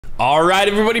Alright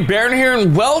everybody, Baron here,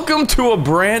 and welcome to a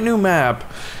brand new map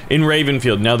in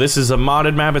Ravenfield. Now this is a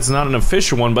modded map, it's not an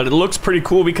official one, but it looks pretty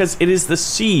cool because it is the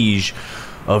Siege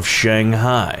of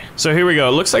Shanghai. So here we go,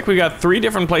 it looks like we got 3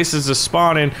 different places to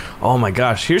spawn in. Oh my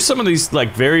gosh, here's some of these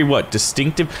like very,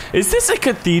 distinctive. Is this a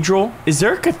cathedral? Is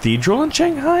there a cathedral in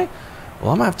Shanghai? Well,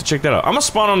 I'm gonna have to check that out. I'm gonna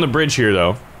spawn on the bridge here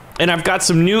though. And I've got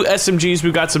some new SMGs,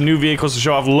 we've got some new vehicles to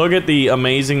show off. Look at the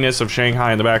amazingness of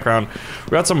Shanghai in the background.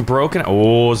 We got some broken...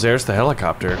 Oh, there's the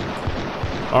helicopter.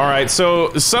 Alright,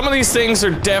 so some of these things are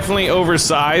definitely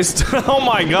oversized. Oh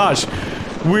my gosh.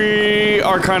 We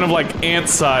are kind of like ant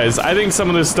size. I think some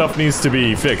of this stuff needs to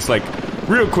be fixed. Like,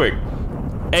 real quick.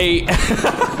 A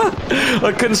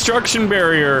construction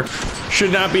barrier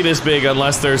should not be this big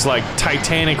unless there's like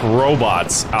Titanic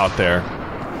robots out there.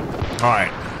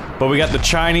 Alright. But we got the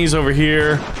Chinese over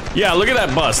here. Yeah, look at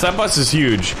that bus. That bus is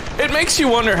huge. It makes you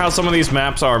wonder how some of these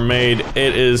maps are made.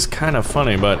 It is kind of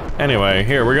funny, but anyway,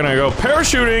 here, we're gonna go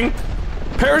parachuting.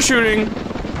 Parachuting.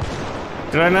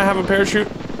 Did I not have a parachute?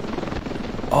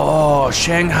 Oh,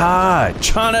 Shanghai.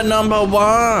 China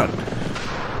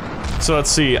 #1. So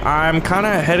let's see. I'm kind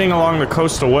of heading along the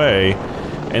coastal way,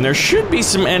 and there should be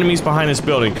some enemies behind this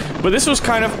building. But this was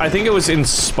kind of, I think it was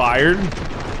inspired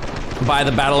by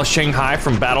the Battle of Shanghai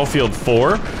from Battlefield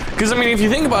 4. Because, I mean, if you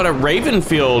think about it,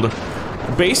 Ravenfield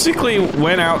basically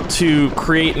went out to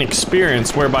create an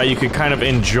experience whereby you could kind of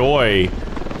enjoy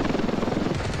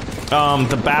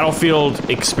the Battlefield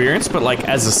experience, but like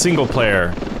as a single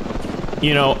player.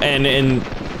 You know, and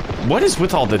what is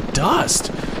with all the dust?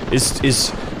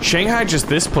 Is Shanghai just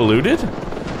this polluted?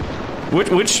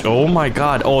 Which, oh my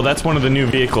god, oh, that's one of the new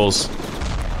vehicles.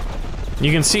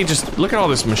 You can see, just look at all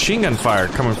this machine gun fire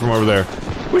coming from over there.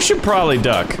 We should probably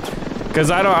duck,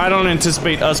 because I don't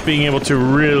anticipate us being able to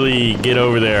really get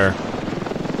over there.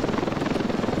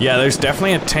 Yeah, there's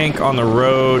definitely a tank on the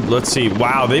road. Let's see.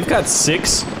 Wow, they've got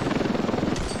 6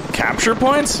 capture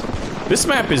points? This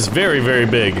map is very, very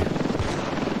big.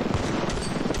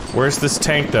 Where's this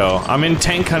tank, though? I'm in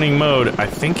tank hunting mode. I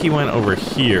think he went over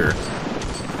here.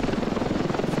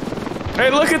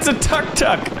 Hey, look, it's a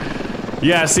tuk-tuk!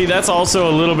 Yeah, see, that's also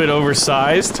a little bit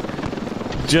oversized.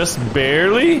 Just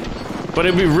barely. But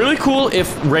it'd be really cool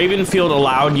if Ravenfield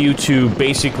allowed you to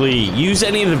basically use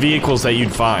any of the vehicles that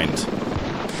you'd find.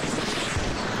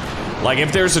 Like,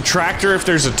 if there's a tractor, if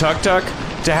there's a tuk-tuk,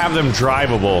 to have them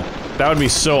drivable. That would be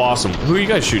so awesome. Who are you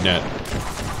guys shooting at?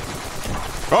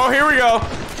 Oh, here we go!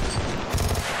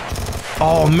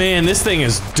 Oh man, this thing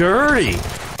is dirty!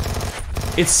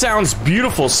 It sounds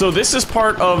beautiful. So this is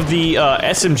part of the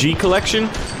SMG collection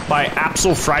by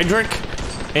Axel Friedrich,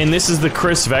 and this is the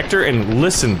Chris Vector, and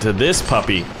listen to this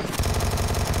puppy.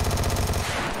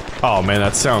 Oh man,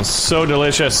 that sounds so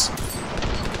delicious.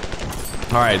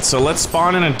 Alright, so let's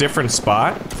spawn in a different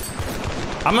spot.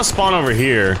 I'm gonna spawn over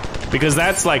here, because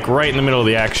that's like right in the middle of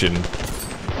the action.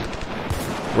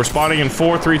 We're spawning in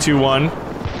 4, 3, 2, 1.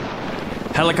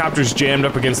 Helicopter's jammed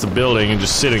up against the building and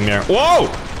just sitting there. Whoa!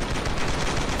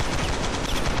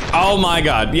 Oh my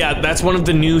god, yeah, that's one of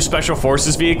the new Special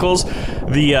Forces vehicles,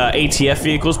 the ATF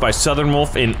vehicles by Southern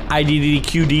Wolf in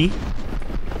IDDQD.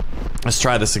 Let's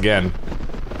try this again.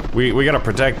 We gotta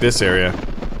protect this area.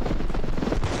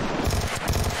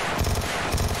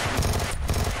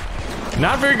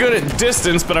 Not very good at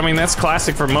distance, but I mean, that's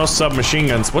classic for most submachine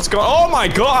guns. What's going on? Oh my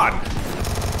god!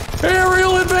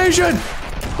 Aerial invasion!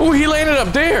 Oh, he landed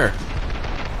up there!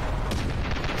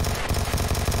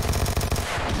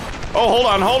 Oh, hold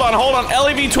on,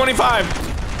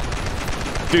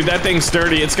 LEV-25! Dude, that thing's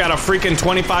sturdy. It's got a freaking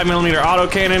 25mm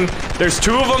autocannon. There's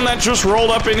 2 of them that just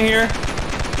rolled up in here.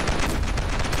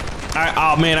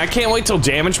 Oh man, I can't wait till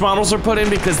damage models are put in,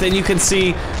 because then you can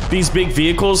see these big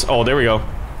vehicles. Oh, there we go.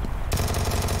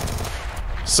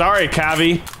 Sorry,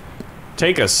 Cavi.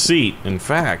 Take a seat. In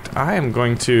fact, I am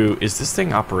going to... Is this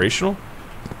thing operational?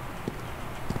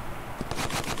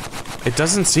 It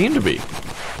doesn't seem to be.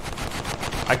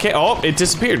 I can't. Oh, it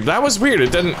disappeared. That was weird.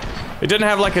 It didn't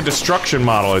have like a destruction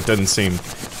model, it doesn't seem.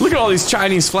 Look at all these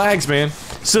Chinese flags, man.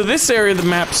 So this area of the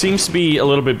map seems to be a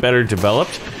little bit better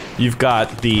developed. You've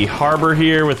got the harbor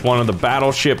here with one of the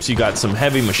battleships. You got some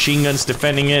heavy machine guns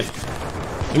defending it.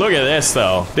 Look at this,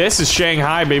 though. This is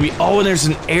Shanghai, baby. Oh, and there's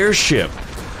an airship.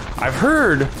 I've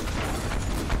heard...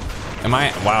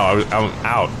 Wow, I'm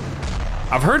out.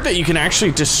 I've heard that you can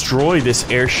actually destroy this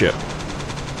airship.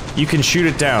 You can shoot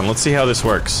it down. Let's see how this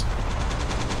works.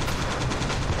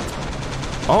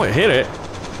 Oh, it hit it.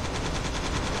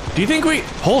 Do you think we...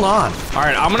 Hold on.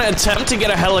 Alright, I'm gonna attempt to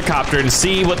get a helicopter and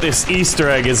see what this Easter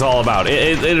egg is all about.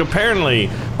 It apparently,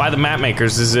 by the map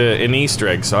makers, is an Easter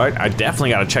egg, so I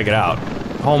definitely gotta check it out.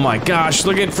 Oh my gosh,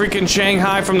 look at freaking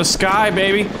Shanghai from the sky,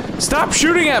 baby. Stop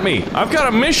shooting at me. I've got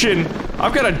a mission.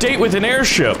 I've got a date with an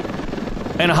airship.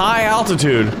 And high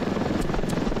altitude.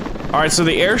 Alright, so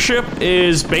the airship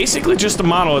is basically just a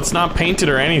model. It's not painted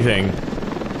or anything.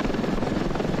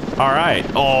 Alright.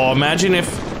 Oh, imagine if...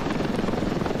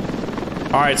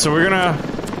 Alright, so we're gonna...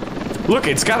 Look,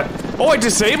 it's got... Oh, I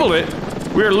disabled it.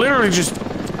 We're literally just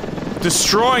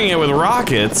destroying it with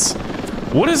rockets.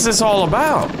 What is this all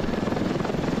about?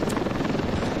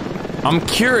 I'm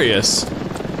curious.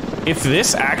 If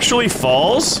this actually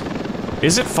falls...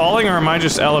 Is it falling or am I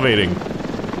just elevating?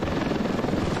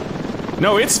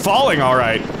 No, it's falling,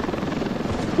 alright.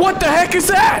 What the heck is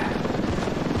that?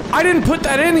 I didn't put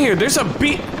that in here. There's a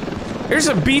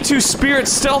B-2 Spirit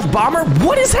stealth bomber.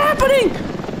 What is happening?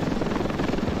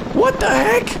 What the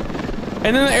heck?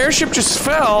 And then the airship just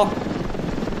fell.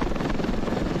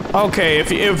 Okay,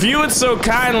 if you would so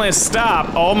kindly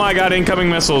stop. Oh my god, incoming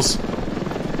missiles.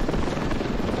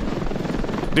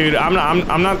 Dude, I'm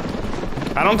not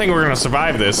I don't think we're gonna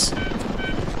survive this.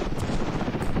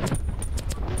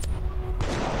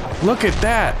 Look at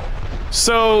that.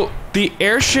 So, the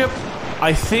airship,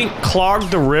 I think, clogged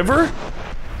the river?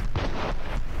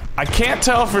 I can't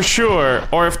tell for sure,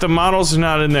 or if the models are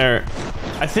not in there.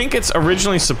 I think it's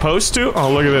originally supposed to.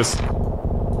 Oh, look at this.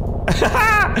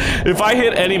 If I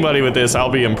hit anybody with this, I'll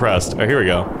be impressed. Oh, here we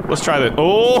go. Let's try that.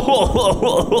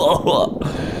 Oh!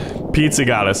 Pizza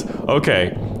got us.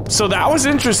 Okay. So that was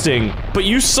interesting, but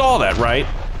you saw that, right?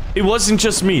 It wasn't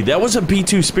just me. That was a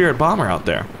B-2 Spirit bomber out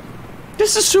there.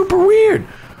 This is super weird.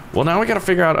 Well, now we gotta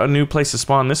figure out a new place to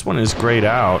spawn. This one is grayed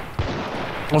out.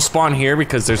 We'll spawn here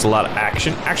because there's a lot of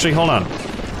action. Actually, hold on.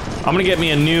 I'm gonna get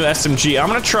me a new SMG. I'm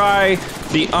gonna try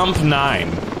the UMP-9.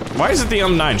 Why is it the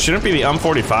UMP-9? Shouldn't it be the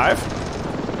UMP-45?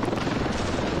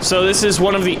 So this is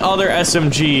one of the other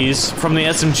SMGs from the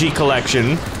SMG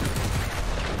collection.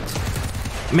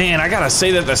 Man, I gotta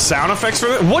say that the sound effects for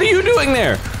this— what are you doing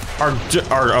there?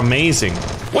 Are amazing.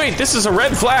 Wait, this is a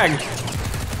red flag.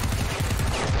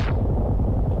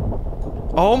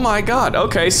 Oh my god,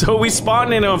 okay, so we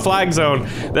spawned into a flag zone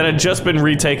that had just been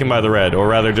retaken by the red, or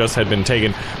rather just had been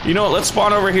taken. You know what, let's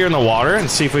spawn over here in the water and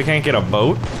see if we can't get a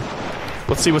boat.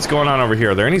 Let's see what's going on over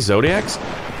here. Are there any Zodiacs?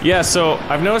 Yeah, so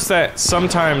I've noticed that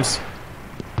sometimes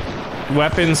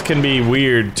weapons can be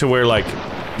weird to where, like,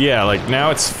 yeah, like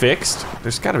now it's fixed.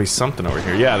 There's gotta be something over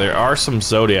here. Yeah, there are some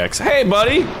Zodiacs. Hey,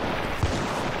 buddy!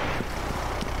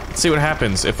 Let's see what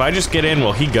happens. If I just get in,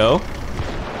 will he go?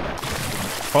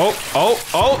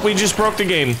 Oh, we just broke the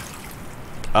game.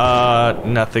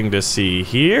 Nothing to see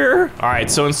here. Alright,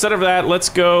 so instead of that, let's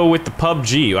go with the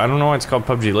PUBG. I don't know why it's called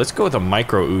PUBG. Let's go with a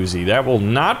micro Uzi. That will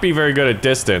not be very good at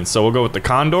distance, so we'll go with the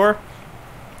Condor.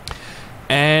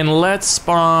 And let's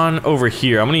spawn over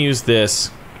here. I'm gonna use this.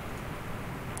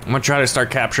 I'm gonna try to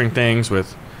start capturing things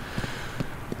with...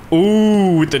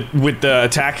 Ooh, with the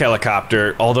attack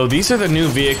helicopter. Although these are the new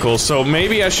vehicles, so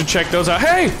maybe I should check those out.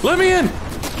 Hey, let me in!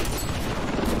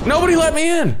 Nobody let me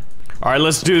in! Alright,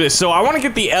 let's do this. So I want to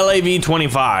get the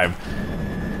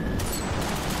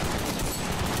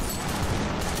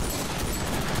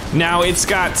LAV-25. Now, it's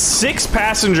got 6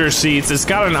 passenger seats, it's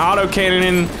got an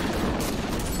autocannon,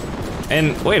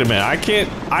 and wait a minute,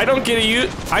 I don't get to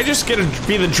use, I just get to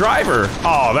be the driver.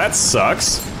 Oh, that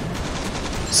sucks.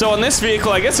 So in this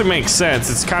vehicle, I guess it makes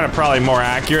sense. It's kind of probably more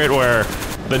accurate where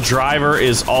the driver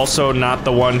is also not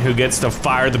the one who gets to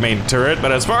fire the main turret,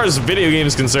 but as far as video game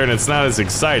is concerned, it's not as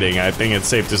exciting. I think it's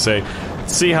safe to say.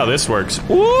 Let's see how this works.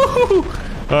 Woo!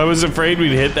 I was afraid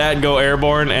we'd hit that, go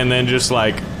airborne, and then just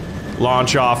like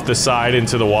launch off the side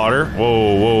into the water.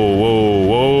 Whoa, whoa, whoa,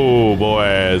 whoa,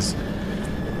 boys.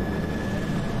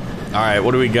 Alright,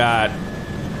 what do we got?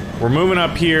 We're moving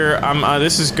up here.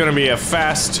 This is gonna be a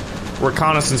fast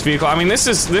reconnaissance vehicle. I mean, this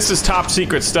is top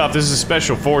secret stuff. This is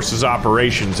Special Forces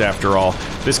operations, after all.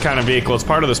 This kind of vehicle. It's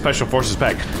part of the Special Forces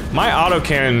pack. My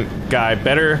autocannon guy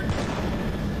better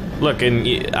look,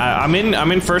 and I'm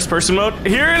in first person mode.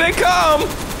 Here they come!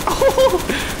 Oh,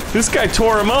 this guy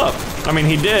tore him up. I mean,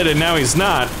 he did, and now he's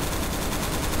not.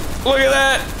 Look at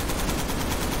that!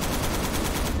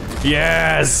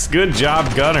 Yes! Good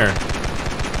job, Gunner.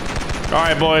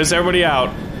 Alright, boys, everybody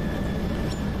out.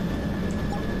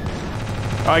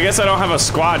 Oh, I guess I don't have a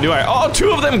squad, do I? Oh,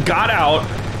 2 of them got out.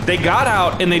 They got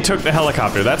out and they took the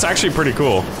helicopter. That's actually pretty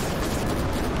cool.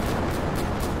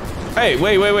 Hey,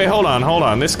 wait, hold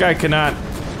on. This guy cannot...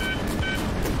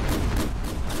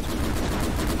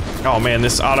 Oh man,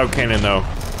 this autocannon though.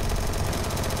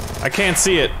 I can't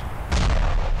see it.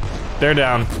 They're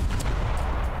down.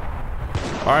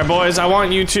 Alright, boys, I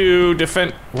want you to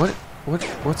defend...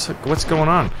 What's going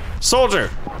on? Soldier!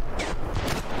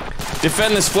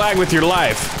 Defend this flag with your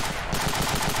life.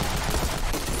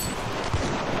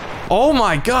 Oh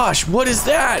my gosh, what is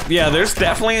that? Yeah, there's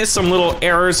definitely some little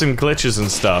errors and glitches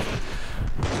and stuff.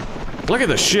 Look at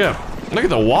the ship. Look at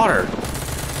the water.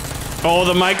 Oh,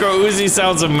 the micro Uzi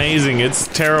sounds amazing. It's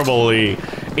terribly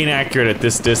inaccurate at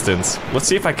this distance. Let's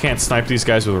see if I can't snipe these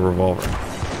guys with a revolver.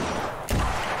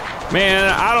 Man,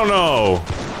 I don't know.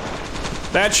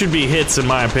 That should be hits in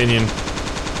my opinion.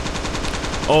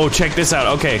 Oh, check this out.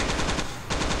 Okay.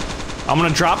 I'm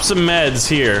gonna drop some meds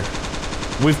here.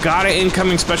 We've got an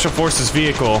incoming Special Forces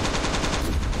vehicle.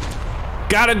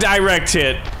 Got a direct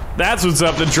hit. That's what's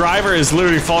up. The driver is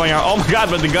literally falling out. Oh my god,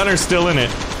 but the gunner's still in it.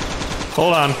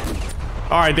 Hold on.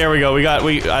 All right, there we go.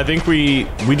 I think we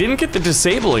didn't get the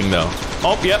disabling though.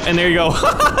 Oh, yep, and there you go.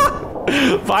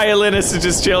 Violinist is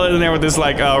just chilling in there with this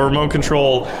like remote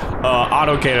control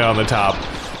auto cannon on the top.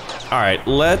 All right,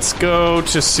 let's go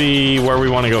to see where we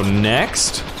want to go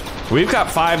next. We've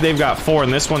got 5, they've got 4,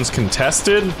 and this one's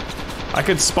contested. I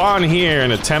could spawn here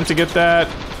and attempt to get that.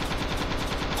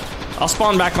 I'll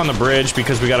spawn back on the bridge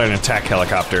because we got an attack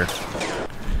helicopter.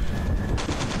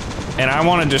 And I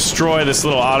want to destroy this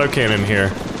little autocannon here.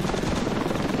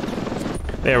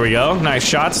 There we go. Nice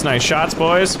shots,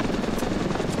 boys.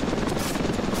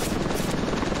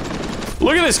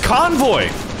 Look at this convoy.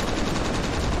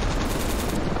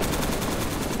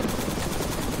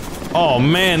 Oh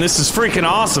man, this is freaking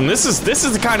awesome. This is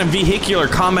the kind of vehicular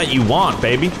combat you want,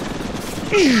 baby.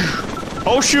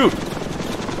 Oh shoot!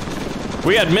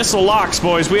 We had missile locks,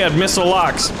 boys. We had missile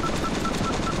locks.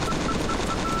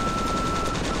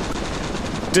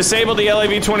 Disable the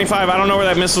LAV-25. I don't know where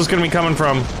that missile's gonna be coming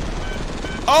from.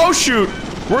 Oh shoot!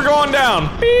 We're going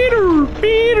down.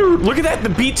 Peter. Look at that, the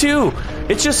B-2.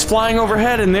 It's just flying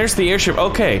overhead, and there's the airship.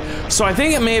 Okay, so I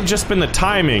think it may have just been the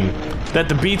timing that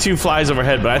the B-2 flies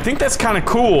overhead, but I think that's kind of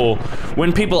cool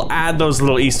when people add those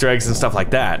little Easter eggs and stuff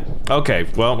like that. Okay,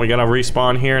 well, we gotta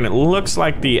respawn here, and it looks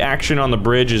like the action on the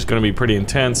bridge is gonna be pretty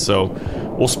intense, so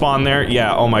we'll spawn there.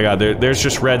 Yeah, oh my god, there's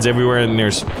just reds everywhere, and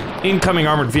there's incoming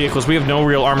armored vehicles. We have no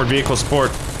real armored vehicle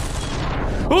support.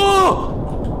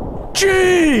 Oh!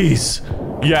 Jeez!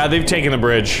 Yeah, they've taken the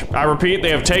bridge. I repeat, they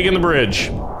have taken the bridge.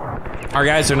 Our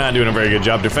guys are not doing a very good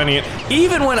job defending it,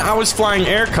 even when I was flying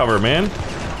air cover, man.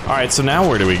 Alright, so now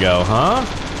where do we go, huh?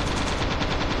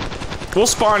 We'll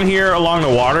spawn here along the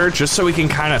water, just so we can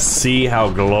kind of see how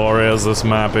glorious this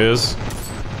map is.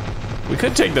 We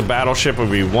could take the battleship if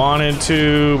we wanted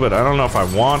to, but I don't know if I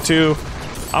want to.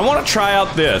 I want to try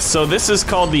out this. So this is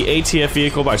called the ATF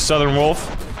vehicle by Southern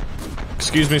Wolf.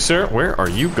 Excuse me, sir, where are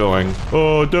you going?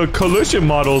 Oh, the collision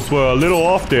models were a little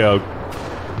off there.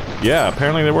 Yeah,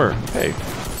 apparently they were. Hey.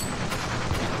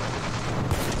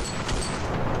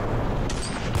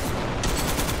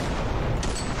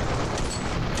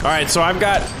 Alright, so I've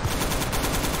got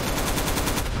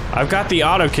the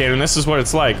autocannon. This is what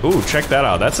it's like. Ooh, check that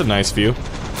out. That's a nice view.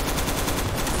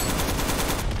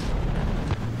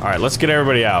 Alright, let's get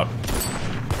everybody out.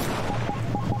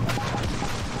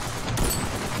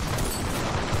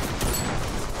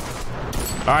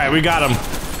 Alright, we got him.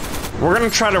 We're gonna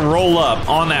try to roll up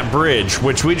on that bridge,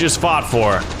 which we just fought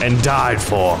for and died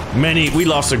for. We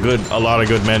lost a lot of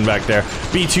good men back there.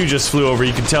 B-2 just flew over.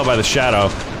 You can tell by the shadow.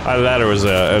 Either that or it was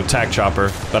an attack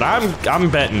chopper. But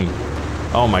I'm betting.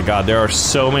 Oh my god, there are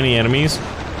so many enemies.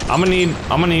 I'm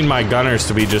gonna need my gunners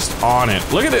to be just on it.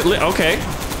 Look at it. Okay.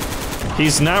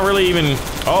 He's not really even.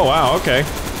 Oh wow. Okay.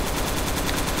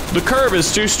 The curve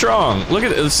is too strong. Look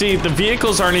at it. See, the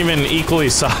vehicles aren't even equally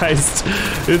sized.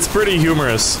 It's pretty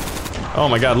humorous. Oh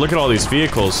my god, look at all these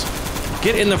vehicles.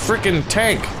 Get in the frickin'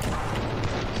 tank.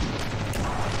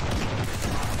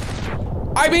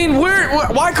 I mean,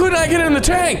 why couldn't I get in the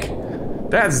tank?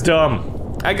 That's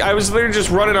dumb. I was literally just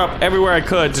running up everywhere I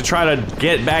could to try to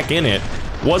get back in it.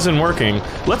 Wasn't working.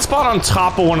 Let's spawn on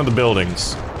top of one of the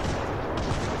buildings.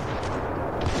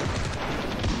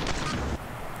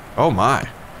 Oh my.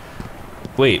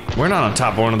 Wait, we're not on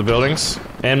top of one of the buildings.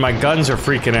 And my guns are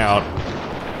freaking out.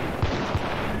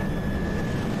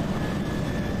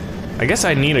 I guess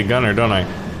I need a gunner, don't I?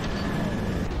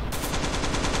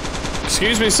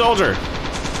 Excuse me, soldier.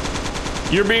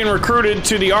 You're being recruited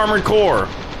to the Armored Corps.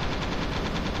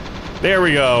 There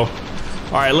we go.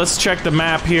 Alright, let's check the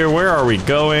map here. Where are we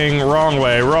going? Wrong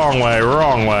way, wrong way,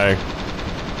 wrong way.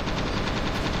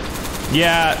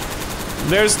 Yeah,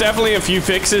 there's definitely a few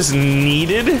fixes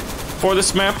needed for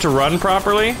this map to run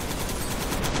properly.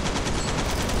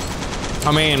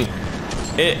 I mean,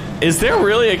 is there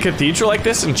really a cathedral like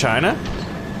this in China?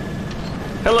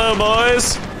 Hello,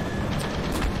 boys.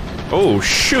 Oh,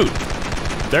 shoot.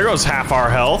 There goes half our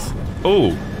health.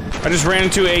 Oh, I just ran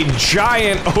into a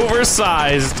giant,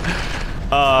 oversized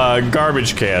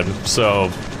garbage can.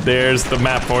 So, there's the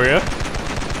map for you.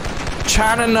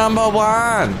 China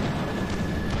 #1.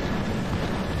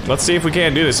 Let's see if we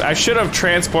can't do this. I should have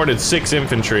transported 6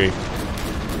 infantry.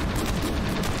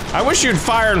 I wish you'd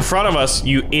fire in front of us,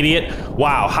 you idiot.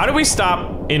 Wow, how do we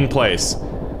stop in place?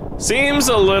 Seems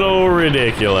a little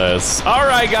ridiculous.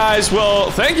 Alright guys,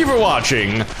 well, thank you for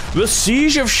watching the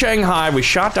Siege of Shanghai. We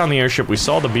shot down the airship, we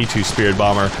saw the B-2 Spirit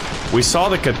Bomber, we saw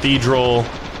the cathedral.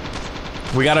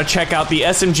 We gotta check out the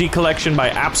SMG collection by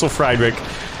Axel Friedrich.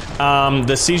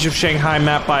 The Siege of Shanghai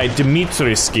map by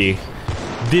Dmitryski.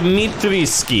 The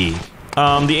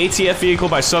ATF vehicle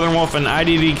by Southern Wolf and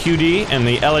IDDQD, and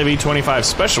the LAV-25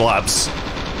 Special Ops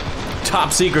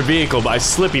top secret vehicle by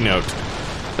Slippy Note.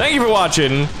 Thank you for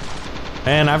watching,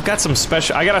 and I got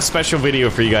a special video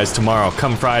for you guys tomorrow,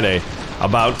 come Friday,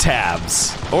 about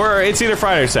tabs. Or it's either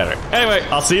Friday or Saturday. Anyway,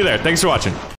 I'll see you there. Thanks for watching.